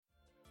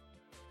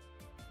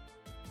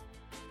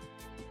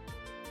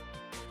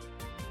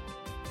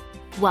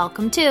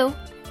Welcome to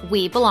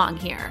We Belong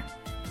Here,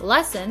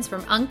 lessons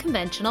from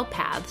unconventional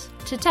paths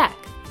to tech.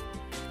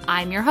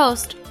 I'm your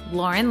host,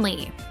 Lauren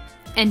Lee.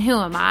 And who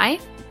am I?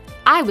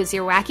 I was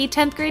your wacky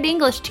 10th grade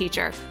English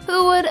teacher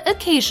who would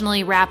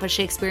occasionally rap a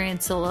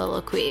Shakespearean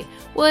soliloquy,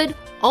 would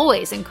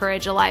always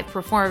encourage a live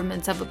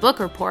performance of a book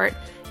report,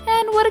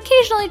 and would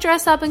occasionally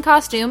dress up in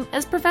costume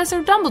as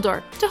Professor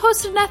Dumbledore to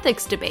host an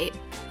ethics debate,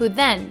 who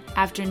then,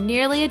 after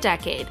nearly a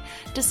decade,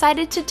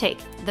 decided to take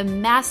the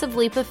massive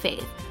leap of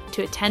faith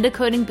to attend a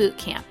coding boot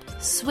camp,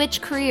 switch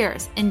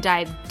careers, and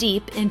dive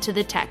deep into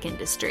the tech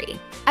industry.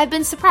 I've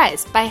been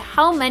surprised by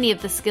how many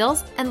of the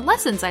skills and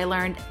lessons I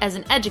learned as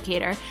an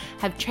educator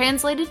have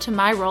translated to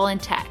my role in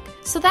tech.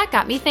 So that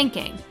got me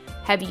thinking,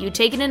 have you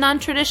taken a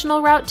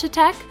non-traditional route to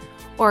tech?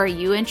 Or are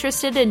you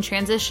interested in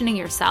transitioning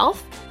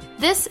yourself?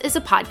 This is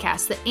a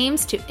podcast that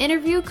aims to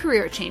interview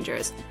career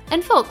changers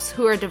and folks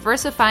who are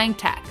diversifying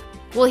tech.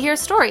 We'll hear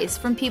stories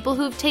from people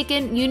who've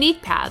taken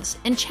unique paths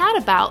and chat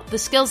about the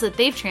skills that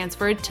they've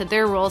transferred to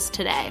their roles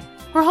today.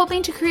 We're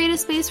hoping to create a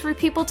space for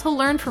people to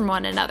learn from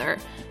one another,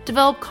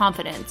 develop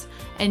confidence,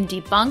 and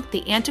debunk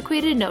the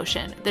antiquated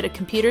notion that a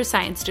computer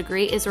science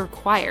degree is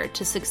required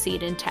to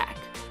succeed in tech.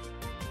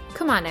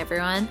 Come on,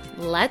 everyone,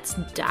 let's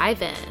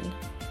dive in.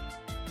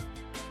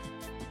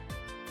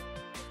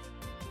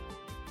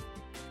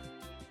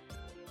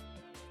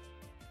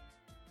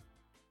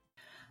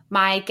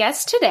 My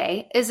guest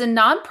today is a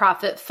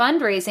nonprofit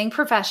fundraising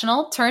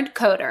professional turned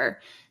coder.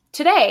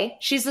 Today,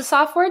 she's a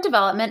software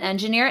development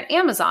engineer at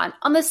Amazon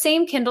on the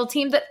same Kindle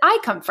team that I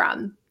come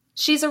from.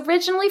 She's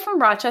originally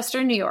from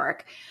Rochester, New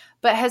York,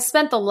 but has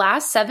spent the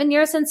last 7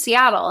 years in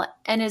Seattle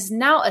and is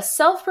now a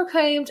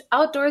self-proclaimed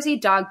outdoorsy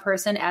dog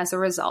person as a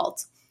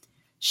result.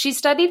 She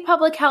studied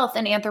public health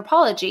and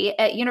anthropology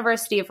at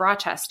University of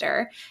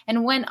Rochester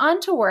and went on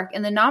to work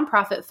in the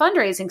nonprofit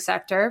fundraising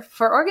sector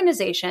for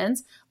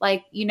organizations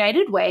like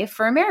United Way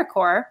for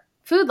AmeriCorps,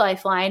 Food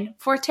Lifeline,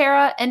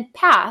 Forterra, and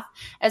PATH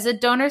as a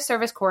donor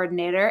service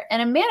coordinator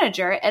and a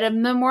manager at a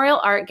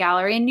memorial art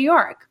gallery in New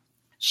York.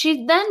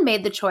 She then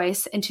made the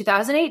choice in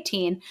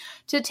 2018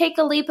 to take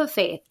a leap of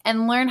faith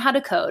and learn how to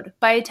code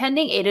by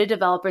attending Ada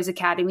Developers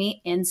Academy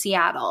in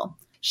Seattle.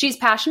 She's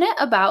passionate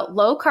about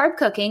low-carb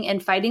cooking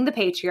and fighting the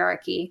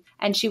patriarchy,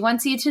 and she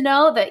wants you to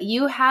know that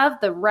you have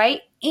the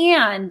right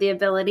and the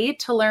ability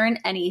to learn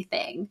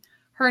anything.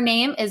 Her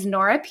name is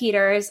Nora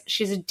Peters.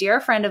 She's a dear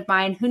friend of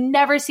mine who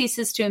never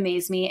ceases to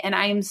amaze me, and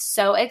I am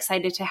so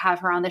excited to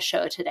have her on the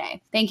show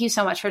today. Thank you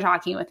so much for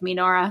talking with me,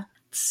 Nora.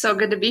 So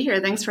good to be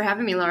here. Thanks for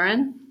having me,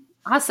 Lauren.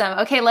 Awesome.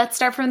 Okay, let's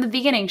start from the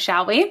beginning,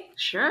 shall we?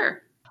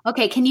 Sure.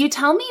 Okay, can you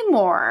tell me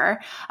more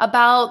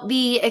about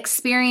the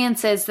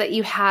experiences that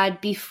you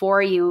had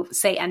before you,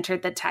 say,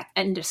 entered the tech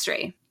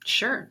industry?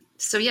 Sure.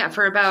 So yeah,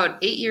 for about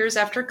 8 years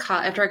after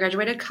I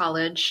graduated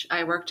college,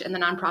 I worked in the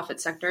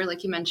nonprofit sector,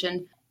 like you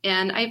mentioned.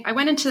 And I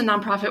went into the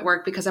nonprofit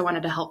work because I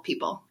wanted to help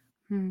people.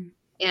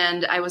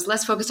 And I was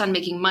less focused on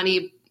making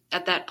money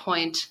at that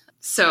point.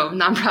 So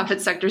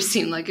nonprofit sector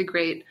seemed like a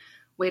great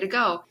way to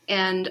go.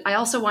 And I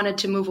also wanted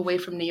to move away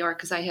from New York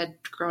because I had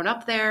grown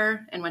up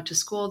there and went to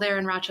school there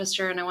in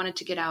Rochester, and I wanted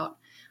to get out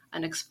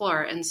and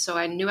explore. And so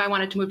I knew I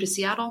wanted to move to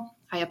Seattle.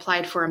 I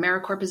applied for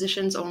AmeriCorps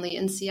positions only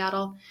in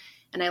Seattle,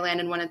 and I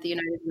landed one at the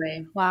United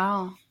Way.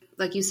 Wow.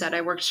 Like you said,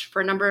 I worked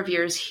for a number of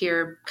years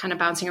here, kind of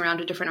bouncing around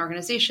to different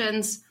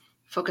organizations,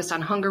 focused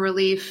on hunger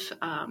relief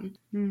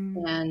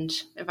and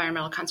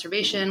environmental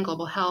conservation,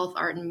 global health,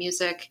 art and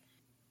music.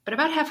 But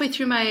about halfway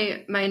through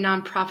my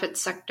nonprofit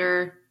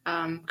sector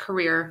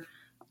career,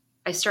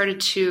 I started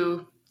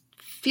to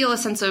feel a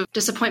sense of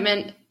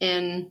disappointment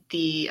in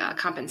the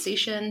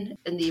compensation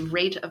and the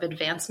rate of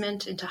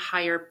advancement into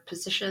higher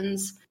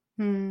positions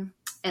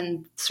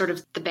and sort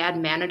of the bad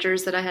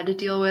managers that I had to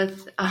deal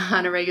with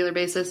on a regular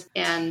basis.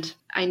 And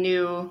I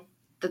knew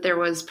that there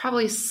was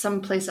probably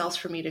someplace else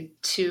for me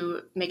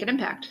to make an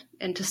impact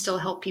and to still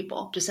help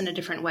people just in a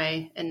different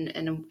way and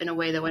in a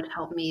way that would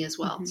help me as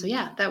well. So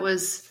yeah,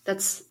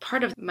 that's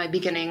part of my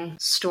beginning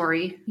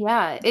story.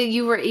 Yeah.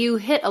 You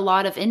hit a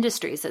lot of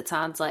industries, it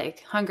sounds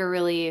like. Hunger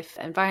relief,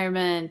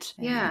 environment,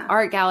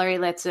 art gallery.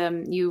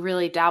 You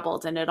really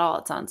dabbled in it all,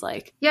 it sounds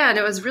like. Yeah. And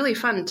it was really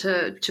fun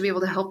to be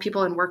able to help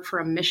people and work for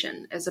a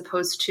mission as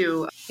opposed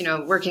to,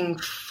 working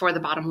for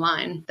the bottom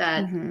line,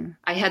 that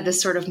I had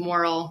this sort of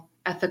moral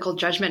ethical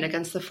judgment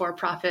against the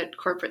for-profit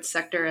corporate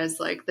sector as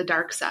like the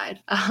dark side.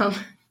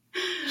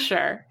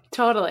 Sure.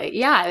 Totally.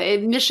 Yeah.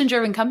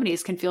 Mission-driven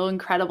companies can feel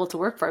incredible to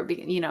work for.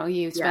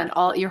 You spend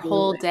all your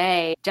whole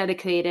day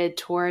dedicated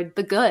toward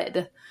the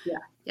good. Yeah.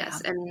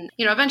 Yes. And,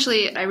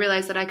 eventually I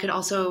realized that I could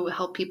also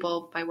help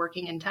people by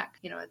working in tech.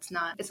 It's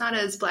not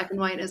as black and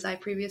white as I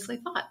previously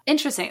thought.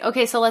 Interesting.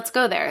 Okay. So let's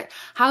go there.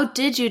 How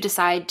did you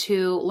decide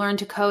to learn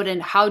to code,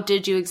 and how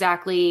did you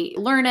exactly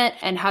learn it?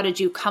 And how did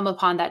you come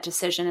upon that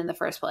decision in the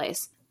first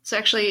place? So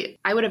actually,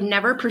 I would have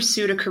never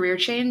pursued a career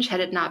change had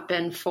it not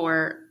been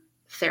for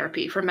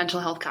therapy, for mental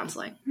health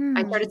counseling.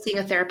 I started seeing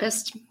a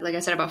therapist, like I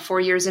said, about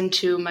 4 years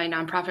into my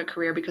nonprofit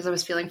career because I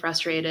was feeling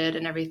frustrated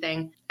and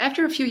everything.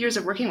 After a few years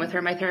of working with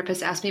her, my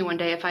therapist asked me one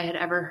day if I had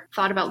ever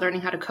thought about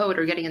learning how to code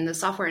or getting in the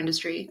software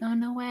industry. Oh,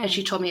 no way. And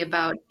she told me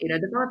about Ada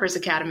Developers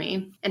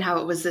Academy and how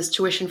it was this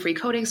tuition-free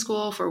coding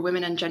school for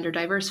women and gender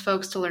diverse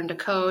folks to learn to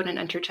code and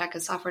enter tech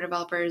as software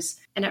developers.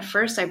 And at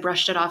first I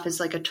brushed it off as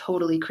like a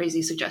totally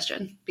crazy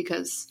suggestion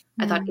because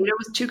I thought Ada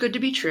was too good to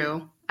be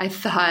true. I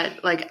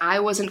thought like I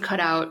wasn't cut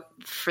out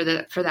for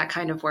that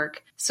kind of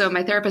work. So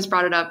my therapist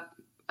brought it up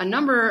a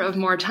number of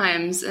more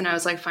times, and I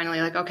was like,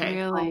 finally, like, okay,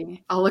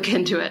 Really? I'll look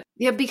into it.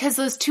 Yeah, because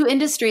those two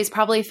industries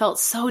probably felt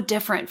so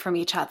different from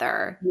each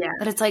other. Yeah,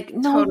 that it's like,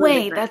 no totally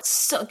way,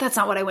 different. that's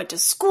not what I went to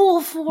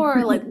school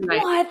for. Like,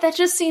 Right. what? That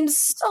just seems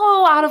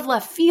so out of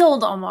left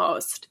field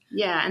almost.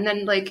 Yeah, and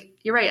then like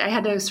you're right, I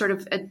had to sort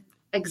of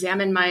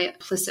examine my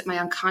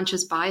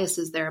unconscious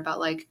biases there about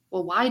like,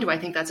 well, why do I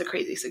think that's a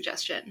crazy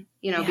suggestion?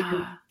 You know,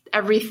 because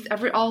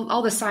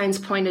all the signs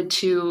pointed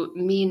to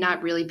me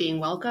not really being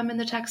welcome in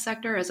the tech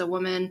sector as a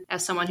woman,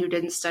 as someone who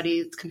didn't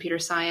study computer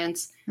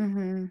science.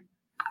 Mm-hmm.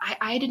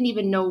 I didn't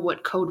even know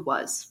what code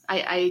was.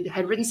 I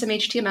had written some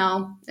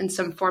HTML and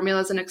some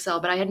formulas in Excel,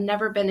 but I had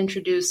never been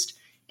introduced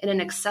in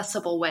an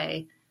accessible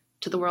way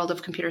to the world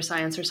of computer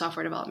science or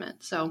software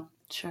development. So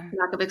Sure.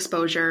 lack of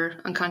exposure,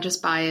 unconscious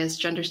bias,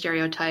 gender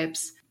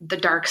stereotypes, the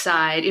dark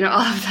side, you know, all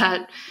of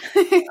that.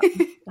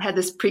 I had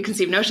this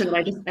preconceived notion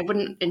that I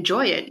wouldn't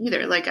enjoy it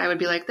either. Like I would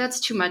be like, that's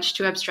too much,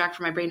 too abstract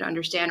for my brain to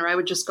understand. Or I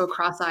would just go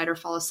cross-eyed or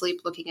fall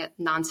asleep looking at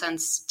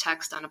nonsense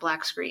text on a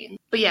black screen.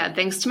 But yeah,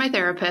 thanks to my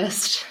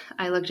therapist,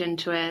 I looked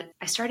into it.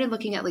 I started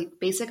looking at like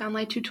basic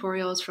online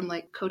tutorials from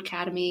like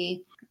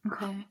Codecademy.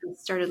 Okay. I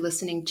started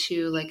listening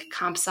to like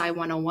CompSci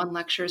 101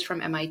 lectures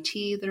from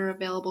MIT that are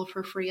available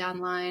for free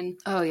online.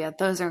 Oh yeah,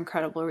 those are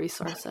incredible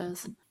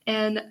resources.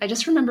 And I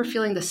just remember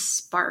feeling this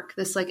spark,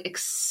 this like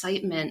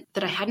excitement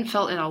that I hadn't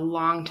felt in a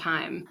long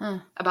time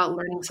about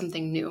learning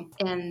something new.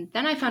 And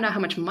then I found out how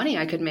much money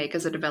I could make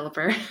as a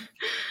developer,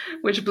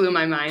 which blew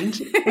my mind.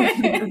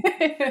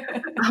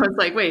 I was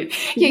like, wait.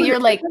 Yeah, you're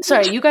like,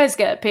 sorry, you guys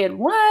get paid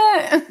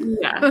what?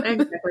 Yeah,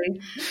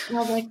 exactly. And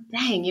I was like,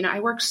 dang, you know, I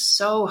work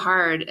so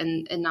hard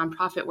in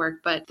nonprofit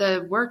work, but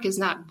the work is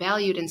not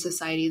valued in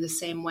society the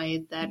same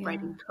way that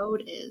writing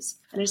code is.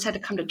 And I just had to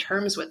come to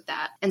terms with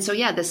that. And so,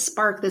 yeah, this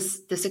spark,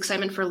 this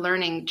excitement for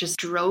learning just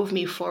drove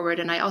me forward.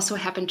 And I also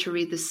happened to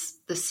read this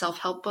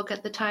self-help book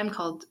at the time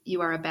called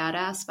You Are a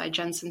Badass by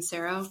Jen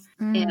Sincero.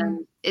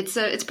 And it's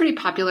a pretty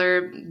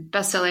popular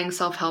best-selling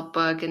self-help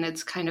book, and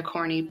it's kind of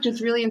corny. It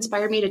just really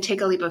inspired me to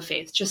take a leap of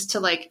faith, just to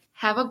like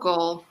have a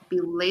goal, be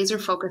laser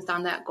focused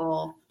on that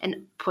goal,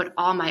 and put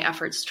all my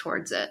efforts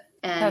towards it.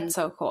 And That's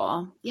so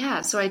cool.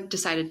 yeah, so I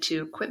decided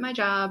to quit my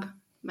job,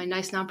 my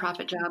nice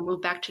nonprofit job,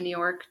 move back to New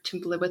York to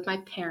live with my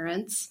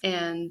parents,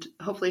 and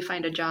hopefully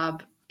find a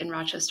job in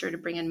Rochester to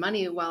bring in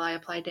money while I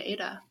applied to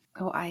Ada.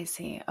 Oh, I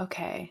see.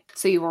 Okay.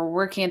 So you were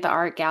working at the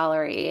art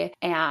gallery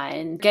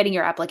and getting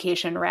your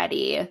application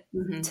ready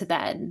to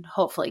then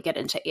hopefully get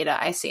into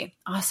Ada. I see.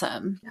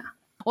 Awesome. Yeah.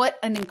 What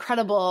an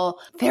incredible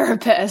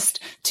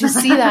therapist to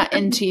see that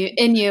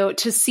in you,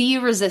 to see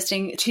you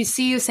resisting, to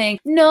see you saying,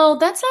 no,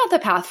 that's not the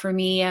path for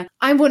me.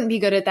 I wouldn't be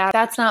good at that.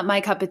 That's not my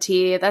cup of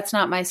tea. That's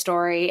not my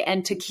story.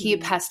 And to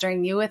keep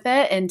pestering you with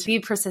it and to be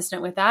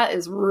persistent with that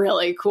is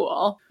really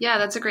cool. Yeah,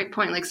 that's a great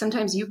point. Like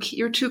sometimes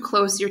you're too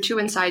close, you're too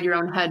inside your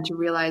own head to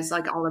realize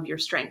like all of your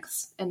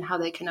strengths and how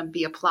they can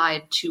be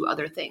applied to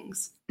other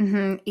things.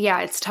 Mm-hmm.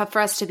 Yeah, it's tough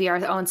for us to be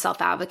our own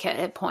self-advocate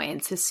at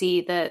points, to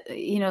see that,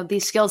 you know,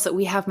 these skills that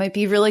we have might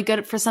be really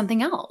good for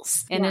something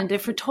else in a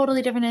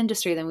totally different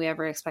industry than we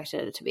ever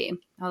expected it to be.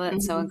 Oh,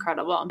 that's so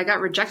incredible. I got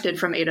rejected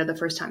from Ada the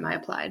first time I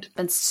applied.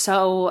 And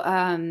so,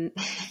 that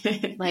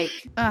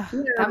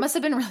must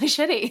have been really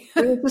shitty.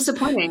 It was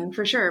disappointing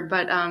for sure.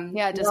 But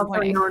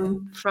disappointing.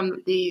 Known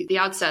from the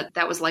outset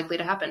that was likely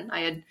to happen. I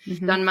had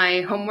done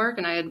my homework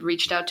and I had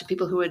reached out to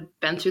people who had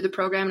been through the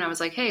program. And I was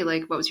like, hey,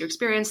 like, what was your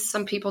experience?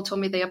 Some people told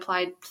me they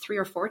applied 3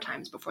 or 4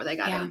 times before they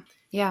got in.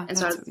 Yeah. And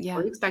so I was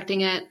really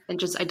expecting it.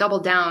 And I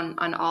doubled down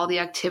on all the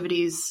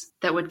activities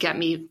that would get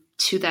me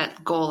to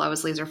that goal I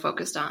was laser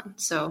focused on.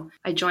 So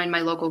I joined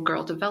my local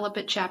Girl Develop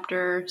It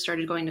chapter,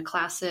 started going to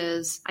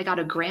classes. I got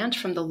a grant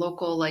from the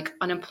local like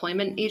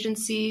unemployment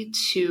agency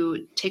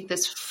to take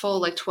this full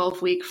like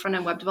 12-week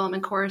front-end web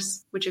development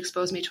course, which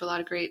exposed me to a lot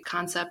of great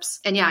concepts.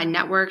 And yeah, I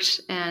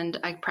networked and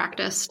I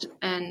practiced.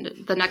 And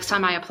the next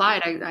time I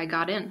applied, I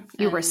got in.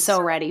 You were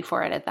so ready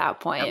for it at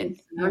that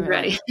point. I was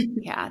ready.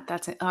 Yeah,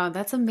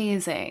 that's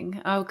amazing.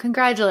 Oh,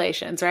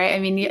 congratulations, right? I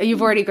mean,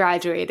 you've already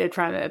graduated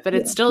from it, but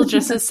it's still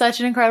just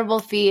such an incredible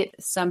feat,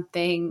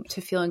 something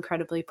to feel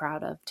incredibly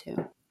proud of too.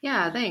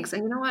 Yeah, thanks.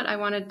 And you know what? I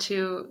wanted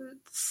to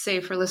say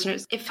for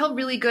listeners, it felt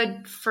really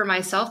good for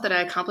myself that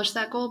I accomplished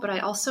that goal, but I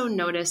also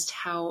noticed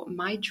how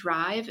my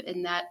drive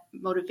and that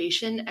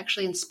motivation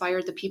actually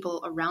inspired the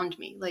people around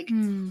me. Like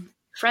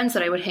friends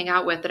that I would hang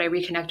out with that I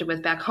reconnected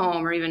with back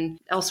home or even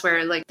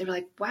elsewhere, like they were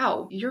like,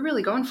 wow, you're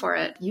really going for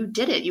it. You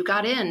did it. You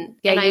got in.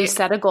 Yeah, and you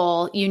set a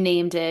goal, you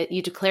named it,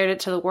 you declared it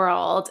to the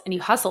world, and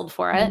you hustled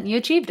for it, and you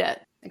achieved it.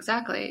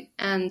 Exactly.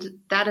 And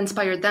that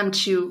inspired them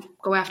to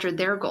go after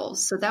their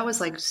goals. So that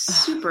was like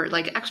super,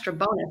 like extra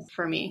bonus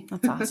for me.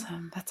 That's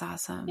awesome. That's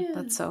awesome. Yeah.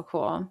 That's so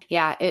cool.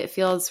 Yeah, it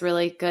feels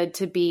really good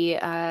to be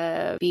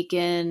a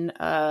beacon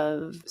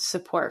of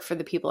support for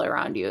the people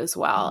around you as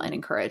well and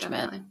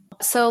encouragement. Definitely.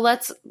 So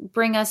let's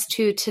bring us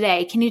to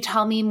today. Can you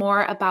tell me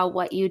more about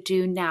what you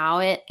do now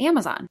at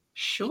Amazon?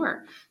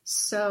 Sure.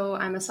 So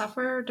I'm a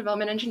software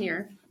development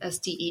engineer,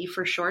 SDE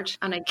for short,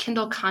 on a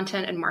Kindle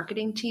content and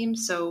marketing team.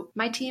 So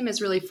my team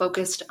is really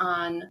focused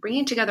on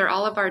bringing together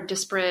all of our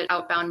disparate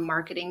outbound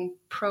marketing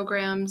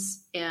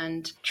programs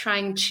and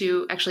trying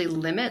to actually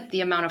limit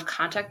the amount of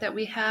contact that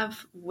we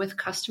have with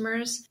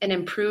customers and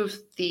improve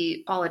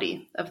the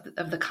quality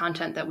of the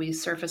content that we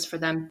surface for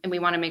them. And we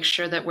want to make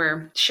sure that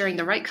we're sharing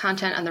the right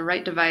content on the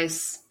right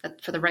device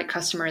for the right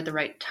customer at the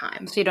right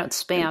time. So you don't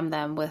spam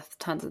them with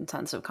tons and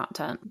tons of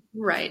content.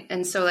 Right.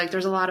 And so like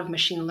there's a lot of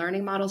machine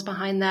learning models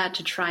behind that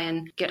to try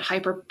and get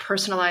hyper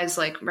personalized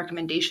like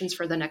recommendations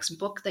for the next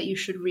book that you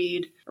should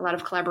read. A lot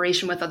of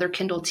collaboration with other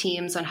Kindle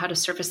teams on how to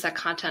surface that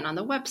content on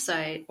the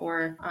website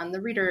or on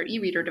the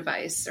e-reader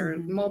device or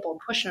mobile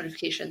push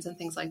notifications and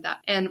things like that.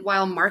 And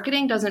while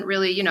marketing doesn't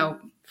really,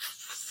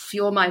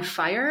 fuel my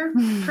fire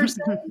per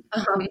se.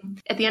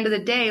 At the end of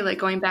the day, like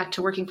going back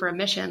to working for a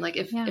mission, like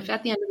if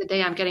at the end of the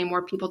day, I'm getting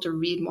more people to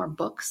read more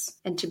books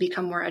and to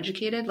become more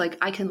educated, like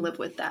I can live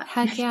with that.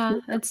 Heck yeah.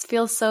 It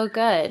feels so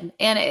good.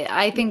 And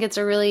I think it's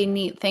a really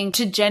neat thing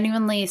to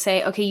genuinely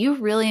say, okay, you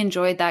really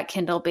enjoyed that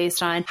Kindle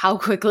based on how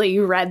quickly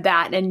you read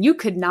that and you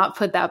could not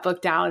put that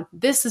book down.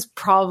 This is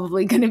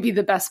probably going to be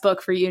the best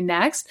book for you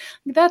next.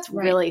 That's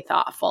really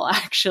thoughtful,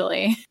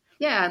 actually.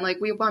 Yeah. And like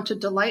we want to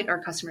delight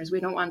our customers. We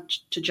don't want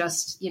to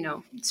just,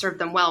 serve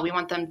them well. We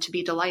want them to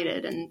be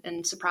delighted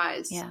and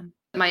surprised. Yeah.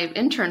 My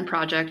intern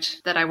project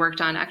that I worked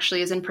on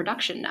actually is in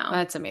production now.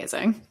 That's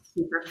amazing.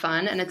 Super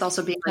fun. And it's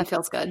also being that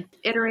feels good.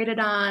 Iterated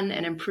on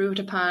and improved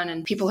upon.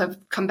 And people have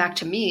come back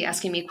to me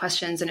asking me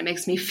questions and it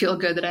makes me feel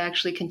good that I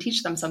actually can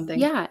teach them something.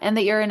 Yeah. And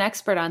that you're an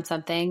expert on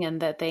something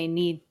and that they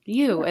need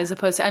you as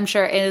opposed to, I'm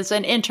sure as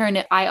an intern,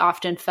 I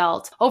often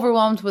felt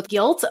overwhelmed with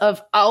guilt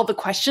of all the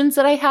questions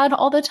that I had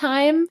all the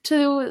time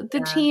to the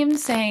team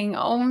saying,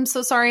 oh, I'm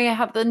so sorry. I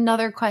have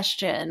another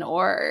question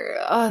or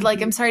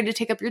I'm sorry to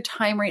take up your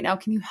time right now.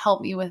 Can you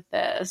help me with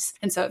this?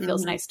 And so it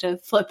feels nice to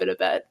flip it a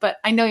bit, but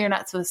I know you're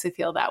not supposed to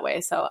feel that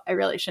way. So I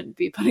really shouldn't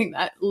be putting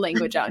that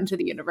language out into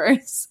the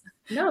universe.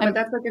 No, but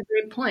that's like a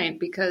great point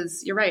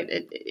because you're right.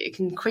 It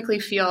can quickly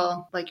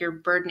feel like you're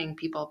burdening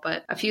people.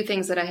 But a few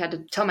things that I had to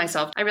tell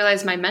myself, I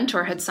realized my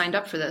mentor had signed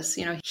up for this.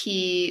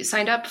 He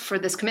signed up for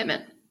this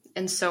commitment.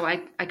 And so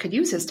I could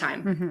use his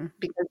time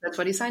because that's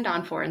what he signed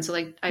on for. And so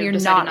you're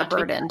decided not a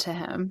burden to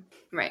him.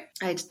 Right.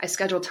 I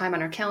scheduled time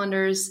on our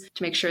calendars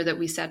to make sure that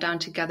we sat down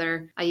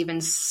together. I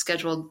even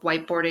scheduled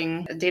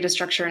whiteboarding, data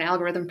structure and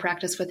algorithm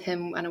practice with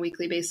him on a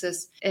weekly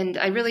basis. And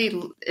I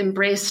really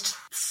embraced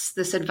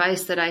this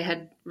advice that I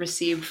had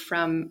received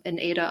from an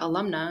ADA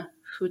alumna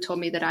who told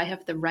me that I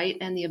have the right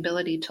and the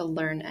ability to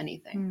learn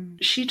anything.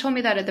 She told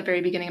me that at the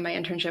very beginning of my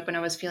internship when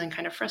I was feeling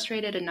kind of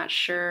frustrated and not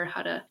sure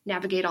how to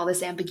navigate all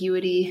this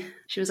ambiguity.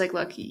 She was like,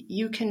 look,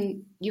 you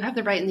have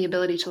the right and the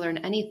ability to learn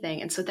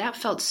anything. And so that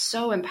felt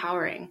so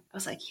empowering. I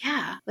was like,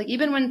 yeah, like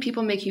even when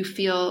people make you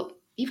feel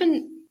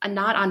even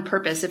not on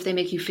purpose, if they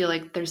make you feel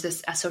like there's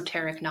this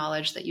esoteric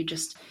knowledge that you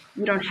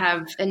don't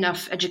have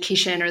enough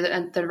education or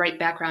the right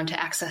background to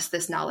access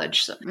this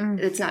knowledge. So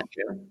it's not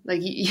true. Like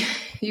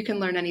you can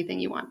learn anything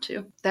you want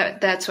to.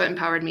 That's what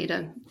empowered me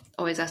to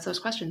always ask those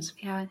questions.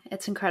 Yeah,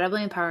 it's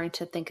incredibly empowering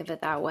to think of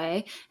it that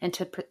way and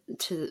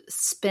to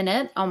spin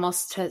it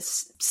almost to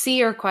see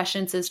your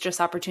questions as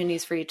just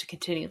opportunities for you to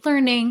continue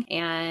learning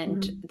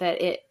and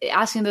that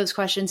asking those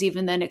questions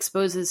even then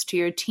exposes to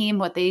your team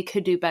what they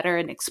could do better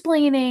in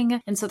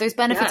explaining. And so there's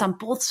benefits on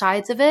both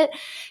sides of it.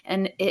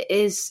 And it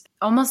is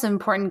almost an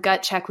important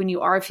gut check when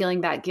you are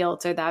feeling that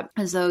guilt or that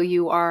as though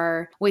you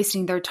are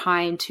wasting their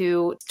time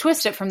to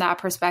twist it from that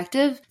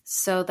perspective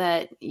so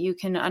that you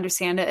can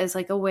understand it as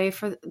like a way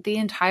for the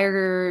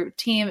entire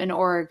team and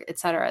org, et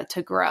cetera,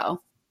 to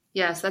grow.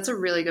 Yes, that's a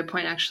really good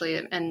point, actually.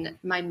 And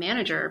my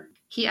manager,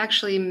 he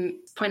actually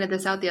pointed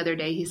this out the other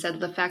day. He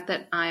said the fact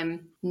that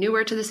I'm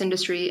newer to this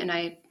industry and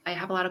I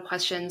have a lot of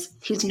questions,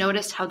 he's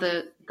noticed how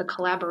the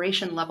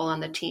collaboration level on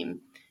the team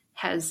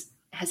has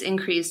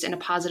increased in a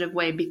positive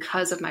way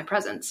because of my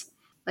presence.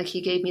 Like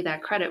he gave me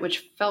that credit,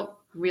 which felt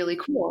really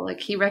cool.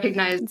 Like he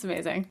recognized it's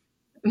amazing.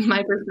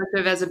 My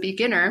perspective as a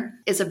beginner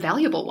is a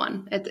valuable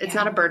one. It's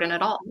not a burden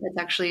at all. It's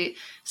actually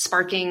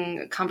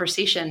sparking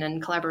conversation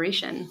and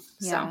collaboration.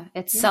 Yeah,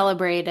 it's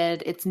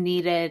celebrated, it's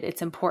needed,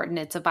 it's important.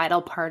 It's a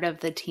vital part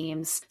of the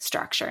team's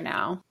structure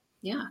now.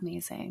 Yeah.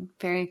 Amazing.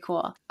 Very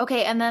cool.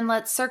 Okay. And then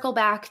let's circle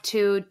back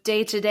to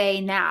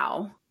day-to-day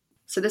now.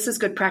 So this is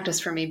good practice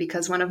for me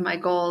because one of my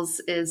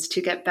goals is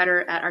to get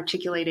better at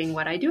articulating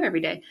what I do every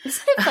day.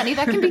 Isn't it funny?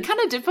 That can be kind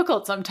of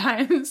difficult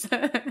sometimes.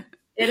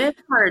 It is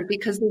hard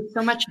because there's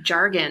so much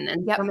jargon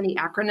and so many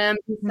acronyms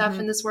and stuff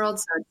in this world.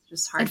 So it's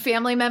just hard. And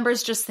family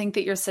members just think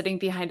that you're sitting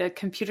behind a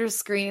computer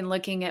screen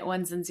looking at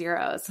ones and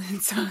zeros.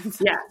 And so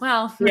it's,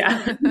 well.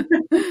 Yeah.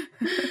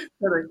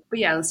 But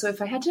yeah, so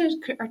if I had to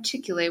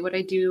articulate what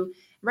I do,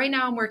 right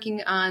now I'm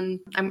working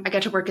on, I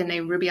get to work in a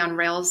Ruby on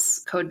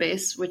Rails code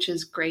base, which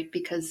is great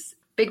because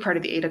big part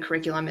of the Ada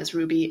curriculum is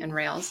Ruby and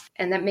Rails.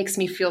 And that makes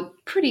me feel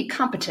pretty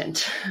competent,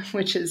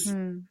 which is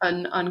an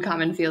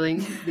uncommon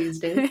feeling these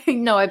days.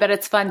 No, I bet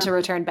it's fun to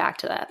return back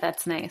to that.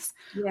 That's nice.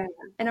 Yeah.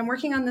 And I'm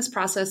working on this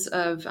process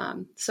of,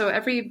 so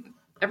every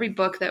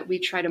book that we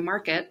try to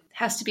market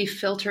has to be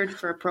filtered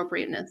for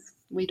appropriateness.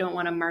 We don't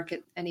want to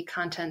market any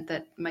content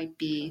that might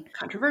be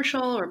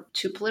controversial or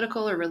too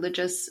political or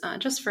religious,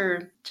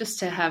 just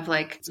to have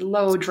like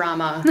low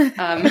drama.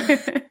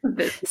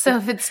 So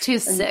if it's too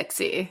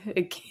sexy,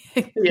 it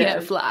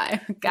can't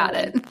fly. Got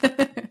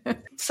it.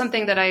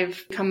 Something that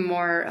I've become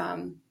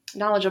more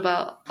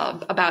knowledgeable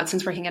about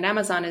since working at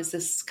Amazon is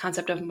this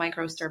concept of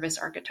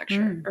microservice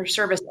architecture or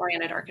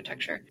service-oriented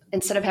architecture.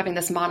 Instead of having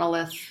this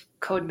monolith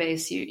code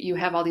base, you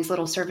have all these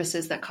little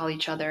services that call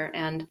each other.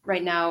 And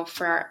right now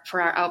for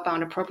our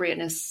outbound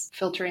appropriateness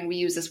filtering, we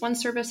use this one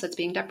service that's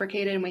being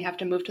deprecated and we have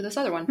to move to this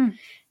other one.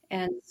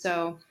 And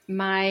so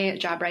my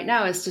job right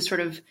now is to sort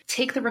of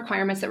take the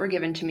requirements that were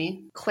given to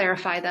me,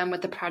 clarify them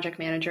with the project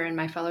manager and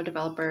my fellow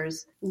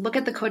developers, look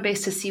at the code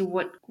base to see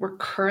what we're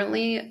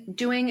currently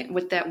doing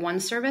with that one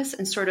service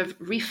and sort of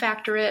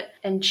refactor it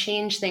and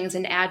change things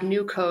and add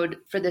new code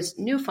for this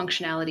new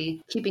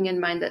functionality, keeping in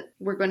mind that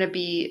we're going to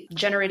be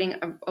generating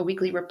a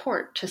weekly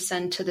report to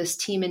send to this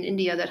team in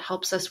India that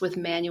helps us with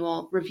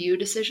manual review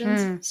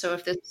decisions. So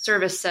if the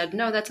service said,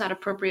 no, that's not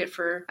appropriate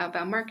for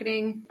outbound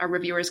marketing, our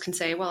reviewers can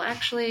say, well,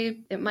 actually,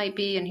 it might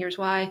be, and here's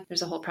why.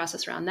 There's a whole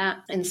process around that.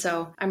 And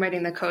so I'm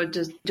writing the code,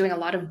 just doing a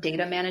lot of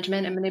data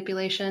management and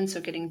manipulation.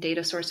 So getting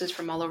data sources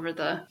from all over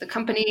the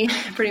company,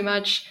 pretty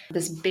much.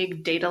 This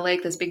big data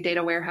lake, this big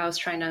data warehouse,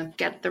 trying to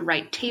get the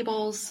right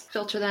tables,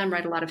 filter them,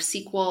 write a lot of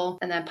SQL,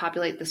 and then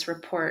populate this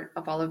report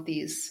of all of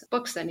these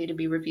books that need to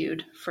be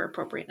reviewed for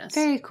appropriateness.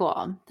 Very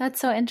cool. That's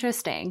so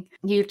interesting.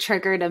 You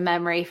triggered a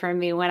memory for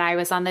me when I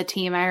was on the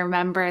team. I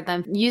remember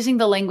them using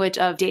the language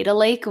of data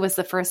lake was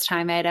the first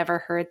time I had ever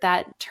heard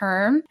that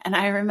term. And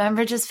I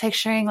remember just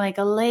picturing like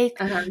a lake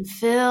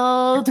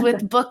filled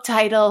with book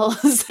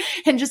titles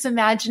and just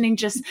imagining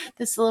just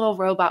this little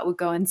robot would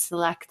go and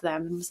select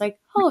them and was like,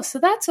 oh, so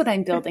that's what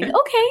I'm building.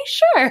 Okay,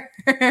 sure.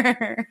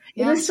 I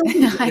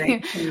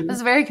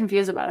was very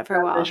confused about it for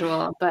a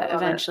while, but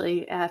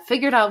eventually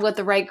figured out what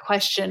the right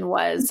question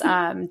was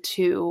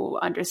to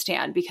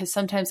understand, because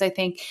sometimes I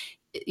think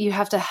you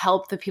have to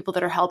help the people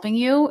that are helping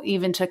you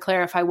even to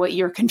clarify what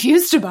you're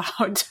confused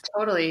about.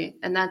 Totally.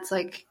 And that's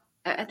like,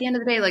 at the end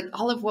of the day, like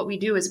all of what we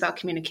do is about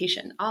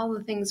communication. All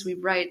the things we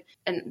write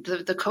and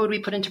the code we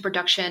put into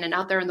production and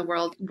out there in the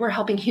world, we're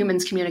helping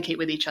humans communicate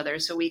with each other.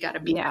 So we got to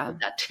be with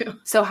that too.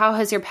 So how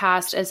has your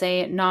past as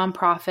a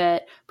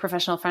nonprofit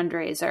professional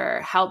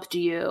fundraiser helped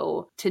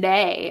you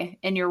today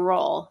in your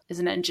role as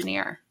an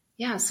engineer?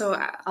 Yeah,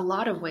 so a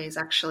lot of ways,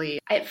 actually.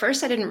 At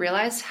first, I didn't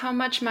realize how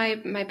much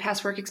my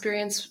past work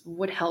experience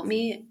would help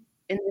me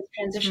in this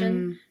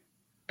transition.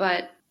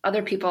 But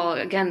other people,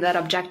 again, that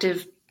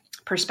objective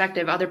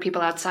perspective, other people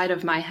outside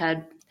of my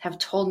head have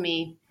told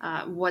me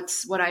what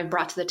I've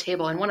brought to the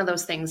table. And one of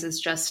those things is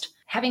just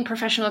having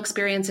professional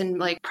experience in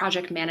like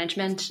project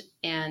management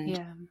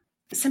and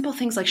simple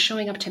things like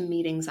showing up to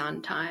meetings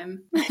on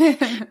time,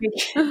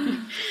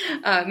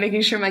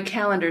 making sure my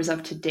calendar's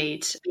up to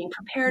date, being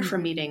prepared for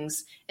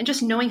meetings, and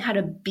just knowing how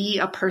to be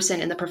a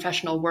person in the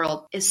professional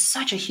world is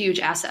such a huge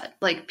asset.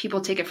 Like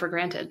people take it for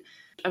granted.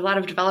 A lot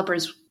of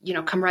developers,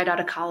 come right out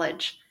of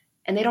college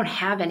and they don't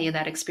have any of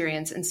that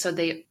experience. And so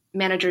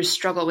managers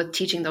struggle with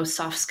teaching those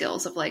soft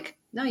skills of like,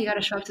 no, you got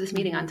to show up to this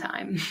meeting on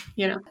time.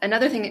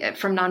 Another thing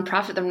from the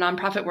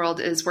nonprofit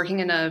world is working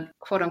in a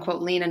quote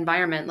unquote lean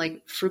environment,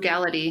 like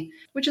frugality,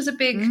 which is a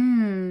big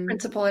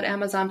principle at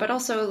Amazon, but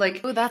also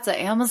like, oh, that's an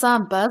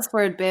Amazon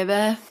buzzword,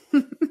 baby.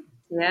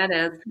 Yeah,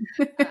 it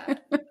is.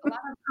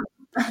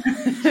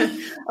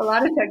 A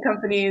lot of tech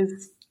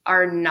companies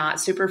are not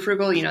super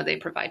frugal. They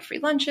provide free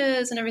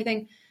lunches and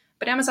everything.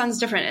 But Amazon's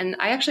different. And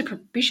I actually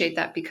appreciate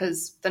that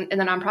because in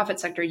the nonprofit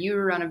sector, you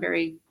run a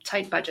very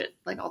tight budget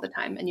like all the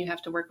time and you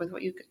have to work with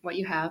what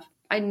you have.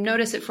 I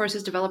notice it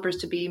forces developers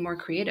to be more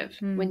creative.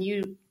 When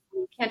you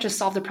can't just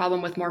solve the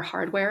problem with more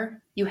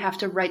hardware, you have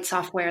to write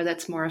software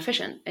that's more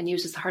efficient and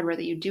uses the hardware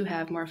that you do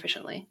have more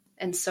efficiently.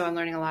 And so I'm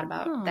learning a lot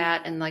about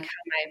that and like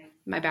how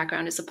my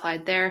background is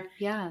applied there.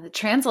 Yeah, that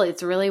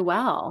translates really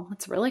well.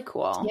 It's really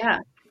cool. Yeah.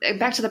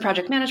 Back to the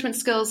project management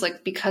skills,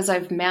 like because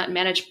I've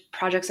managed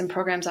projects and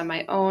programs on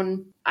my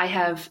own, I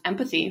have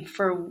empathy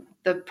for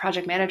the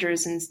project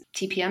managers and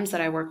TPMs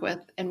that I work with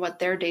and what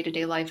their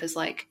day-to-day life is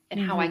like and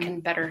how I can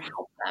better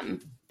help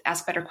them,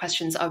 ask better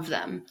questions of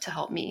them to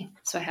help me.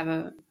 So I have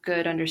a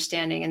good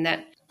understanding, and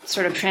that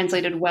sort of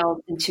translated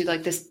well into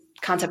like this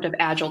concept of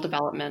agile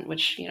development,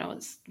 which,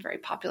 is very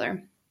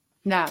popular.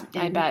 Yeah,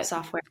 I bet.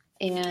 Software.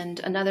 And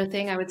another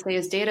thing I would say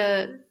is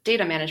data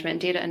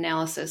management, data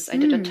analysis. I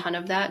did a ton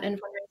of that in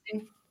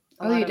fundraising.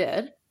 You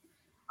did?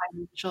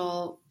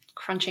 Financial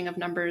crunching of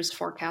numbers,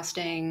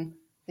 forecasting,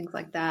 things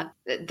like that.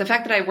 The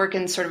fact that I work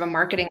in sort of a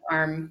marketing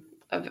arm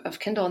of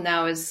Kindle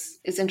now is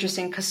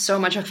interesting because so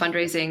much of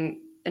fundraising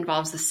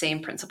involves the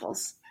same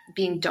principles.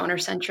 Being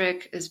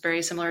donor-centric is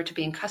very similar to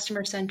being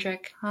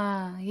customer-centric.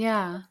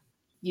 Yeah.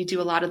 You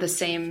do a lot of the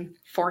same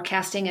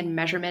forecasting and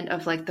measurement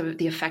of like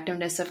the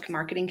effectiveness of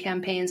marketing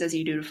campaigns as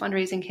you do to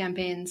fundraising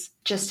campaigns.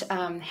 Just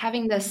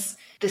having this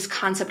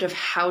concept of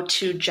how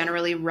to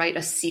generally write a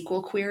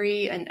SQL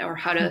query or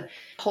how to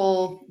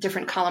pull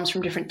different columns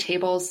from different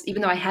tables,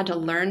 even though I had to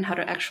learn how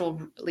to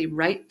actually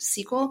write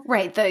SQL.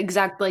 Right. The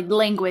exact like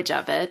language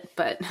of it,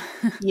 but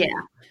yeah.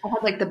 I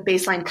had like the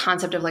baseline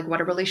concept of like what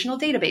a relational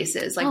database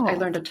is. Like I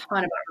learned a ton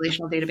about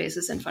relational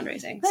databases in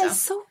fundraising. That's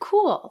so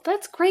cool.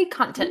 That's great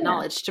content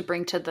knowledge to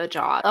bring to the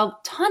job. A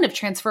ton of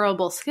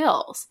transferable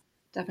skills.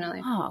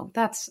 Definitely. Oh,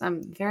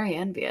 I'm very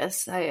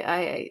envious.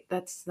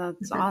 That's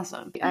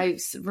awesome. I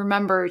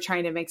remember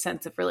trying to make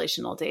sense of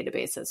relational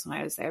databases when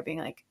I was there, being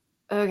like,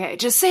 okay,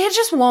 just say it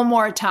just one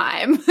more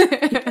time.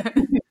 Yeah,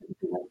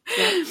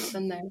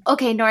 been there.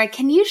 Okay, Nora,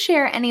 can you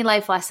share any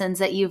life lessons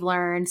that you've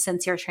learned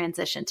since your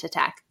transition to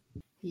tech?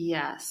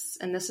 Yes.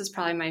 And this is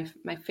probably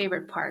my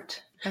favorite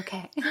part of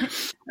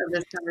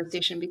this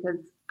conversation because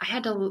I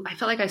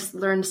felt like I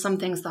learned some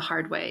things the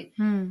hard way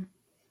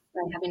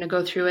by having to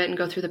go through it and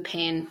go through the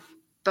pain.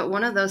 But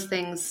one of those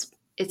things,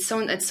 it's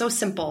so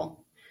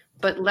simple,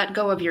 but let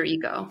go of your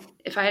ego.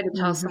 If I had to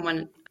tell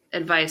someone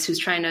advice who's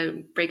trying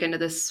to break into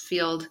this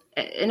field,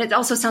 and it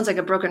also sounds like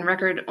a broken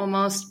record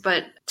almost,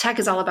 but tech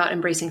is all about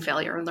embracing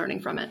failure and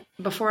learning from it.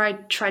 Before I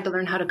tried to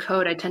learn how to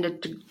code, I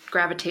tended to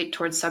gravitate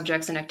towards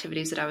subjects and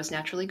activities that I was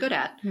naturally good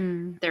at.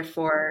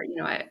 Therefore,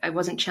 I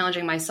wasn't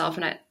challenging myself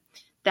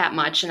that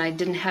much, and I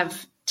didn't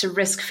have to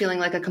risk feeling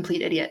like a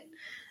complete idiot.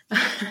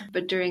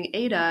 But during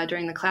ADA,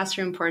 during the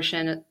classroom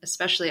portion,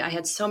 especially, I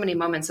had so many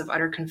moments of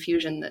utter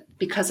confusion that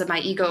because of my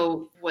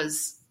ego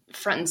was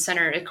front and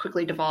center, it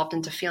quickly devolved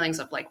into feelings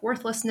of like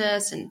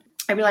worthlessness. And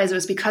I realized it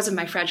was because of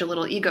my fragile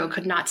little ego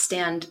could not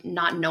stand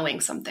not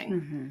knowing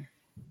something.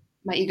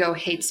 My ego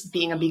hates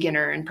being a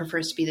beginner and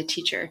prefers to be the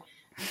teacher.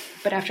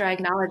 But after I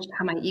acknowledged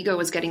how my ego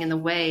was getting in the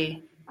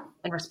way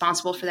and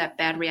responsible for that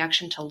bad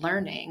reaction to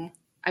learning,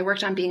 I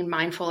worked on being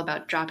mindful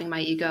about dropping my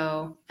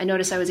ego. I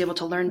noticed I was able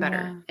to learn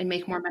better and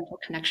make more mental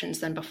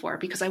connections than before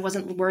because I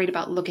wasn't worried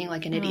about looking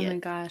like an idiot. Oh my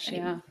gosh,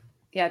 anymore.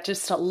 Yeah,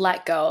 just to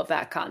let go of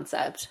that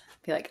concept.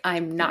 Be like,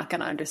 I'm not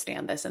going to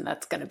understand this, and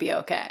that's going to be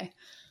okay.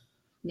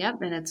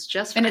 Yep, and it's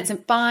just fine. And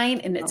it's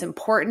fine, and it's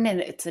important, and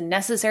it's a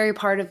necessary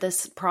part of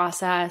this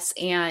process,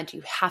 and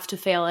you have to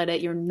fail at it.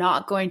 You're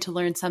not going to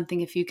learn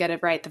something if you get it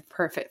right the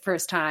perfect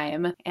first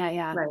time.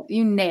 And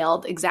you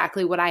nailed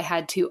exactly what I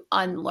had to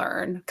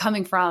unlearn.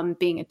 Coming from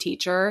being a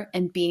teacher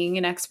and being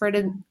an expert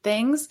in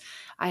things,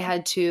 I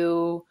had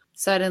to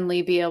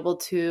suddenly be able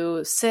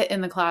to sit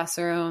in the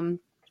classroom,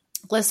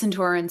 listen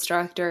to our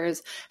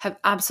instructors, have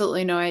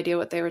absolutely no idea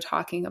what they were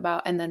talking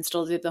about, and then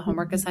still do the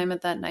homework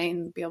assignment that night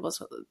and be able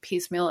to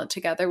piecemeal it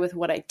together with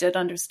what I did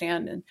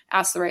understand and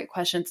ask the right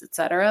questions,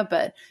 etc.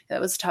 But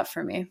that was tough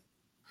for me.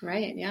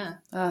 Right. Yeah.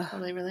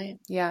 Totally relate.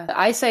 Yeah.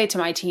 I say to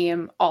my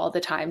team all the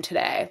time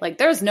today, like,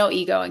 there's no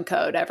ego in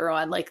code,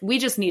 everyone. Like, we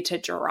just need to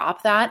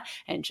drop that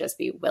and just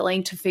be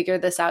willing to figure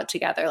this out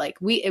together. Like,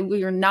 we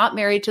are not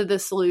married to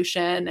this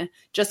solution.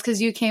 Just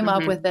because you came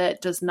up with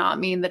it does not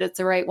mean that it's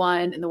the right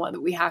one and the one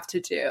that we have to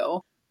do.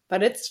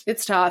 But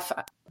it's tough.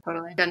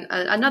 Totally. And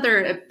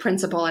another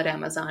principle at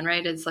Amazon,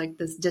 right, is like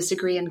this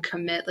disagree and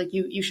commit. Like,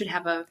 you should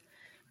have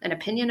an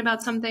opinion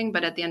about something,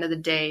 but at the end of the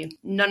day,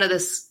 none of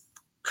this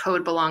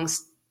code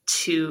belongs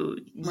to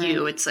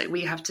you. It's like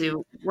we have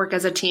to work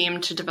as a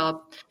team to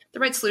develop the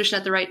right solution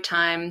at the right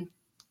time,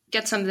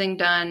 get something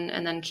done,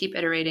 and then keep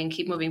iterating,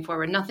 keep moving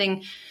forward.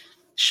 Nothing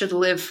should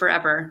live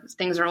forever.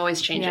 Things are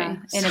always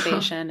changing. Yeah.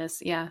 Innovation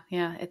is,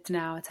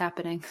 it's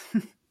happening.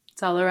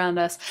 It's all around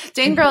us.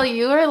 Dang, girl,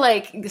 you are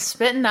like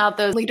spitting out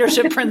those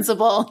leadership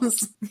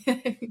principles.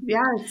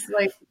 Yeah, it's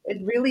like,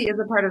 it really is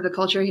a part of the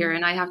culture here.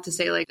 And I have to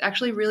say, like,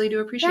 actually really do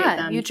appreciate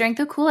them. You drank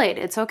the Kool-Aid.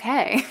 It's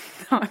okay.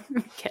 No,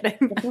 I'm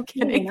kidding.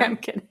 I'm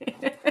kidding.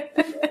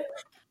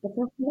 It's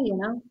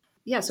okay,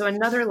 Yeah. So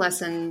another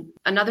lesson,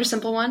 another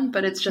simple one,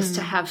 but it's just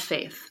to have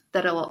faith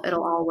that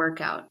it'll all work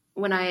out.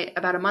 When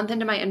about a month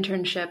into my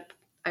internship,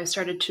 I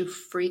started to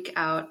freak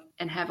out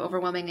and have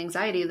overwhelming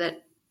anxiety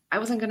that I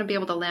wasn't going to be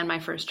able to land my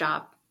first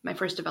job, my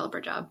first developer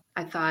job.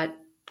 I thought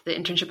the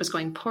internship was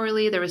going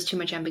poorly. There was too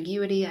much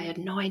ambiguity. I had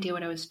no idea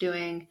what I was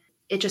doing.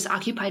 It just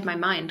occupied my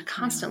mind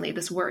constantly,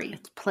 this worry.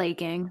 It's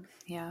plaguing.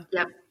 Yeah.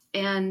 Yep.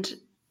 And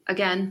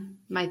again,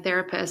 my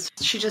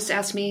therapist, she just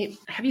asked me,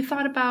 have you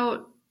thought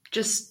about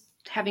just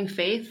having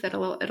faith that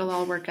it'll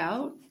all work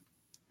out?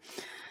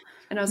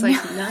 And I was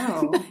like,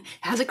 no.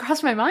 Hasn't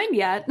crossed my mind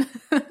yet.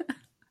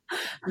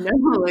 No,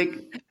 like,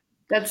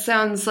 That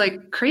sounds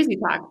like crazy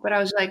talk, but I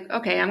was like,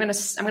 okay, I'm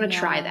gonna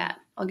try that.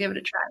 I'll give it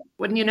a try.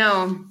 Wouldn't you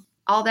know,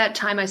 all that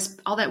time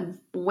all that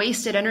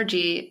wasted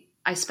energy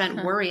I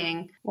spent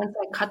worrying, once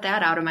I cut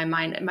that out of my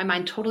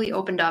mind totally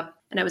opened up,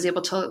 and I was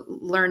able to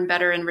learn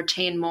better and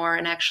retain more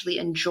and actually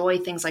enjoy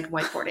things like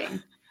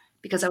whiteboarding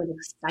because I was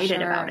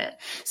excited about it.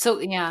 So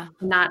yeah.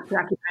 Not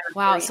preoccupied with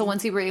wow. worrying. So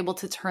once you were able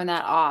to turn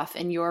that off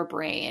in your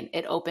brain,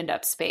 it opened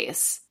up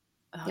space.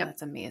 Oh, Yep.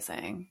 That's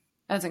amazing.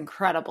 That's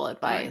incredible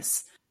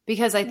advice.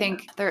 Because I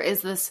think there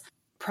is this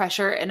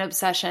pressure and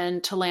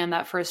obsession to land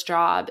that first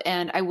job.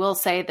 And I will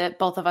say that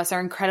both of us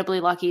are incredibly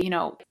lucky. You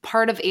know,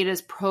 part of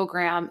Ada's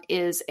program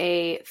is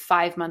a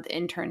 5-month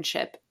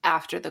internship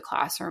after the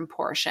classroom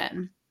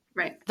portion.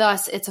 Right.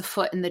 Thus, it's a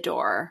foot in the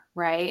door,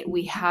 right?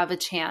 We have a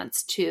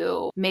chance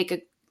to make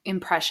an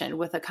impression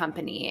with a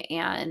company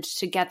and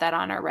to get that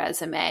on our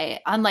resume.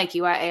 Unlike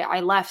you,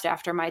 I left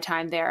after my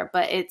time there,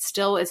 but it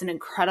still is an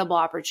incredible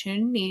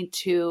opportunity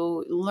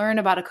to learn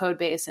about a code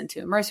base and to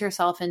immerse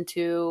yourself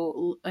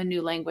into a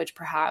new language,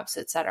 perhaps,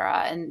 et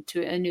cetera, and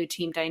to a new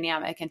team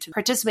dynamic and to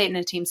participate in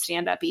a team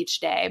stand-up each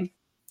day.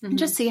 And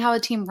just see how a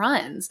team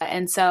runs.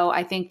 And so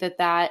I think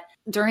that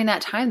during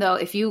that time, though,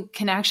 if you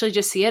can actually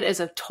just see it as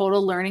a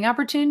total learning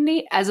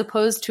opportunity as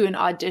opposed to an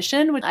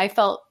audition, which I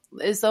felt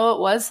as though it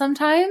was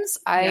sometimes.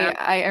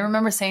 I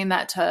remember saying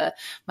that to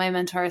my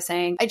mentor,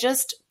 saying,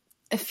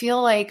 I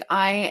feel like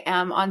I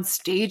am on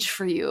stage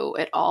for you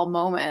at all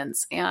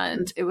moments.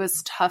 And it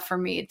was tough for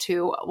me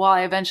to, while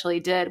I eventually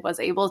did,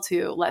 was able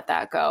to let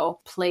that go.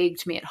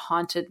 Plagued me. It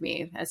haunted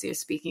me, as you're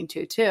speaking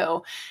to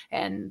too.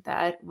 And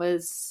that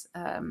was,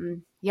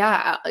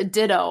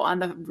 ditto on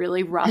the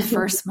really rough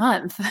first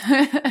month.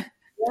 Yeah,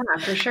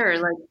 for sure.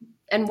 Like,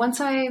 and once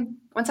I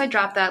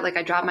dropped that, like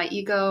I dropped my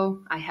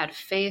ego, I had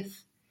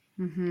faith.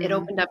 It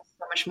opened up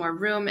so much more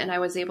room, and I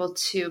was able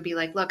to be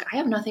like, look, I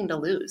have nothing to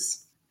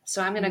lose. So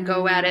I'm going to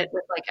go at it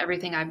with like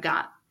everything I've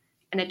got.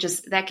 And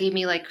that gave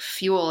me like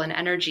fuel and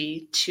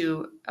energy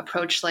to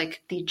approach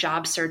like the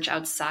job search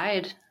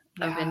outside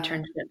of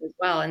internship as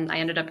well. And I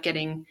ended up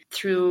getting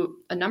through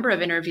a number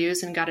of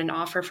interviews and got an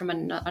offer from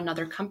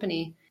another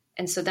company.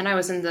 And so then I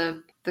was in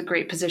the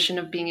great position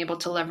of being able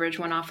to leverage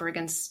one offer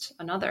against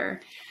another.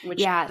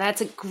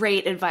 That's a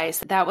great advice.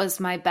 That was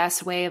my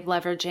best way of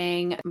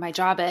leveraging my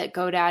job at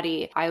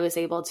GoDaddy. I was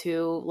able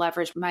to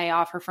leverage my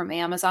offer from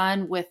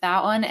Amazon with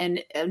that one.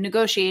 And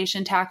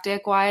negotiation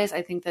tactic wise,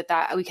 I think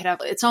that we could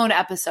have its own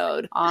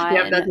episode on.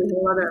 Yeah,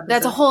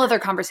 that's a whole other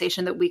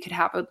conversation that we could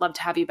have. I would love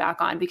to have you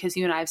back on because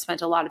you and I have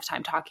spent a lot of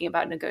time talking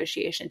about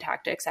negotiation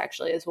tactics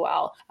actually as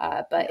well.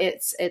 But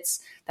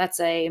that's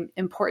a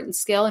important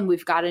skill, and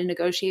we've got to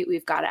negotiate.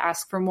 We've got to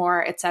ask for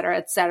more, et cetera,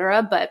 et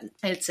cetera. But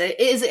it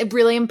is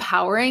really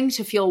empowering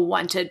to feel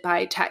wanted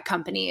by tech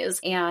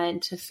companies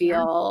and to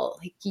feel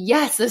like,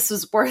 yes, this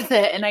was worth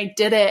it. And I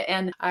did it.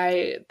 And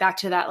back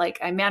to that, like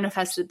I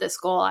manifested this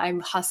goal, I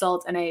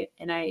hustled and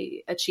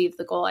I achieved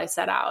the goal I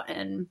set out.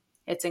 And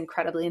it's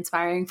incredibly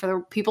inspiring for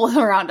the people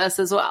around us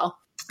as well.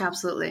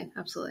 Absolutely.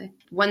 Absolutely.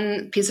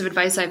 One piece of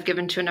advice I've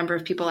given to a number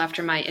of people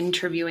after my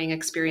interviewing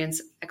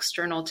experience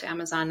external to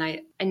Amazon,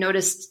 I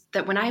noticed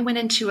that when I went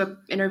into an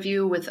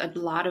interview with a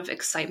lot of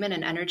excitement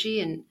and energy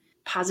and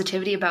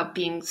positivity about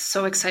being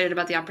so excited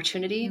about the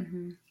opportunity,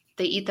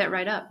 they eat that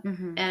right up.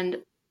 And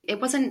it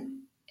wasn't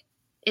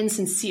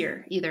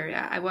insincere either.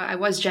 I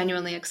was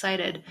genuinely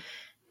excited.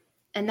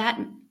 And that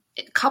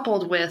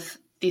coupled with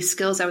the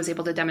skills I was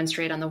able to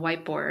demonstrate on the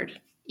whiteboard,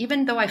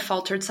 even though I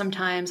faltered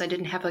sometimes, I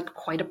didn't have like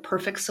quite a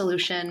perfect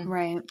solution.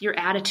 Right. Your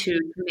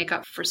attitude can make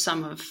up for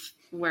some of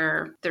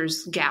where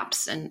there's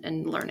gaps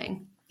in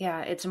learning.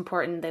 Yeah, it's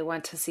important. They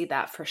want to see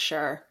that for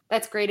sure.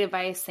 That's great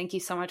advice. Thank you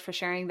so much for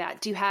sharing that.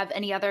 Do you have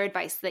any other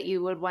advice that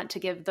you would want to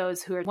give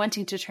those who are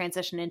wanting to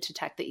transition into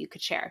tech that you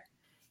could share?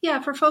 Yeah,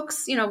 for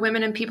folks,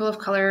 women and people of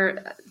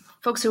color,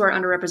 folks who are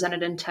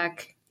underrepresented in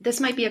tech, this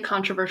might be a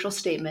controversial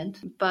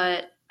statement,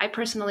 but I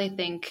personally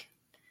think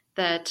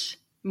that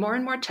more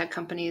and more tech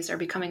companies are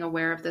becoming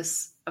aware of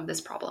this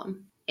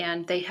problem,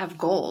 and they have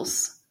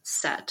goals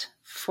set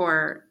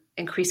for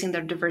increasing the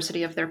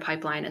diversity of their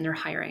pipeline and their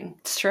hiring.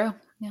 It's true.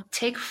 Yeah.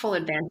 Take full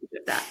advantage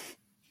of that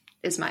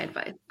is my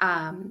advice.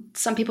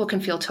 Some people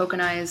can feel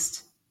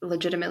tokenized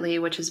legitimately,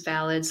 which is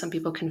valid. Some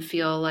people can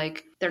feel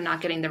like they're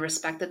not getting the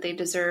respect that they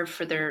deserve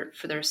for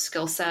their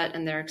skill set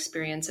and their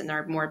experience, and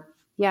are more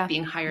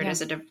being hired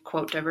as a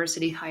quote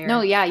diversity hire.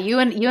 No, yeah, you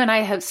and I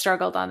have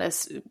struggled on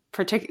this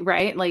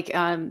right? Like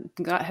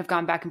have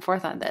gone back and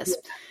forth on this.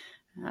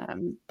 Yeah.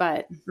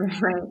 But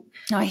right.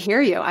 No, I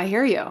hear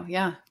you.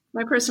 Yeah.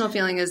 My personal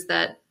feeling is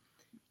that,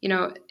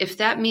 if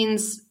that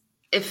means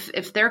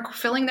if they're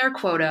filling their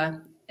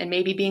quota and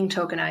maybe being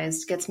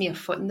tokenized gets me a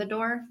foot in the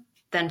door,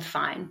 then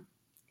fine.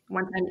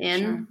 Once I'm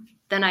in,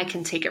 then I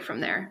can take it from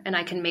there and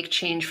I can make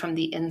change from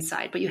the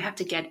inside. But you have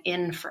to get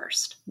in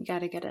first. You got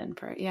to get in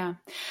for it. Yeah.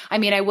 I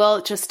mean, I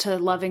will, just to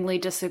lovingly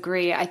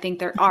disagree, I think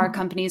there are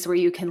companies where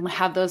you can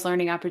have those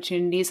learning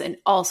opportunities and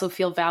also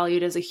feel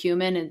valued as a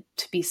human and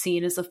to be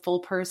seen as a full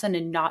person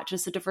and not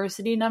just a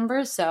diversity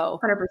number. So,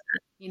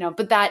 100%.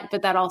 But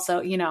that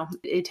also,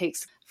 it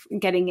takes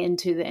getting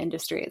into the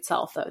industry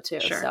itself though too.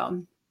 Sure.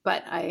 So,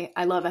 but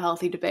I love a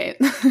healthy debate.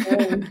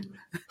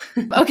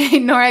 Okay,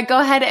 Nora, go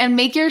ahead and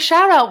make your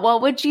shout out.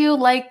 What would you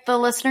like the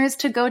listeners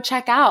to go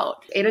check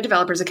out? Ada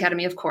Developers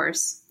Academy, of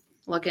course.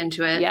 Look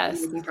into it.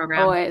 Yes,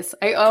 program. Always.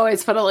 I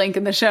always put a link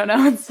in the show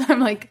notes. I'm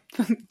like,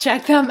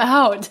 check them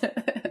out.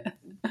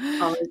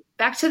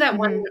 Back to that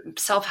one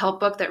self-help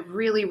book that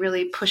really,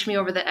 really pushed me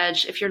over the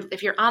edge. If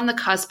you're on the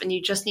cusp and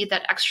you just need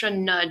that extra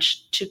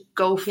nudge to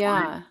go for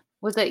it.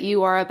 Was it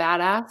You Are a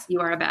Badass?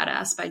 You Are a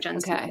Badass by Jen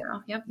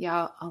Sincero. Yep.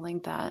 Yeah, I'll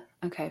link that.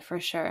 Okay, for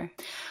sure.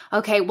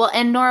 Okay, well,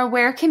 and Nora,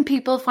 where can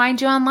people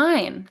find you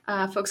online?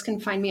 Folks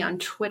can find me on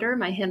Twitter.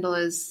 My handle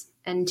is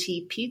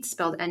NTPeets,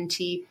 spelled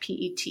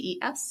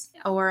NTPETES,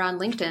 or on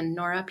LinkedIn,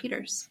 Nora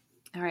Peters.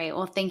 All right.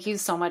 Well, thank you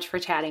so much for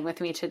chatting with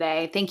me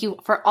today. Thank you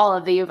for all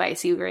of the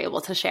advice you were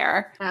able to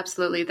share.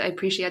 Absolutely. I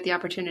appreciate the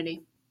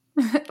opportunity.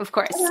 Of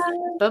course.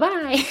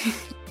 Bye-bye.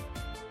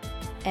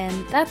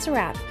 And that's a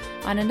wrap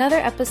on another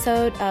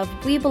episode of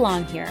We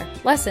Belong Here,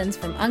 Lessons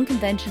from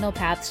Unconventional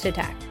Paths to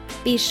Tech.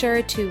 Be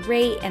sure to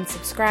rate and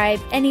subscribe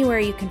anywhere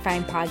you can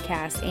find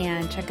podcasts,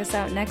 and check us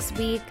out next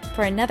week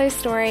for another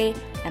story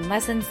and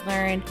lessons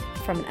learned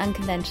from an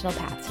unconventional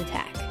path to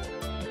tech.